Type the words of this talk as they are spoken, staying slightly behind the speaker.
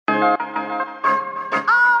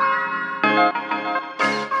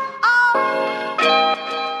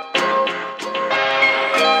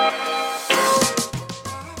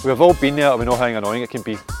We've all been there and we know how annoying it can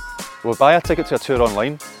be. We'll buy a ticket to a tour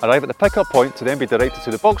online, arrive at the pick-up point to then be directed to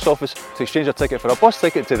the box office to exchange a ticket for a bus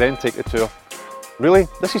ticket to then take the tour. Really,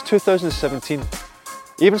 this is 2017.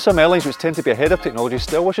 Even some airlines which tend to be ahead of technology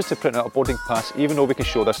still wishes to print out a boarding pass even though we can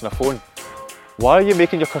show this on a phone. Why are you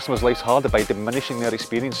making your customers' lives harder by diminishing their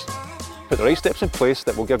experience? Put the right steps in place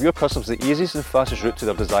that will give your customers the easiest and fastest route to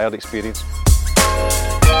their desired experience.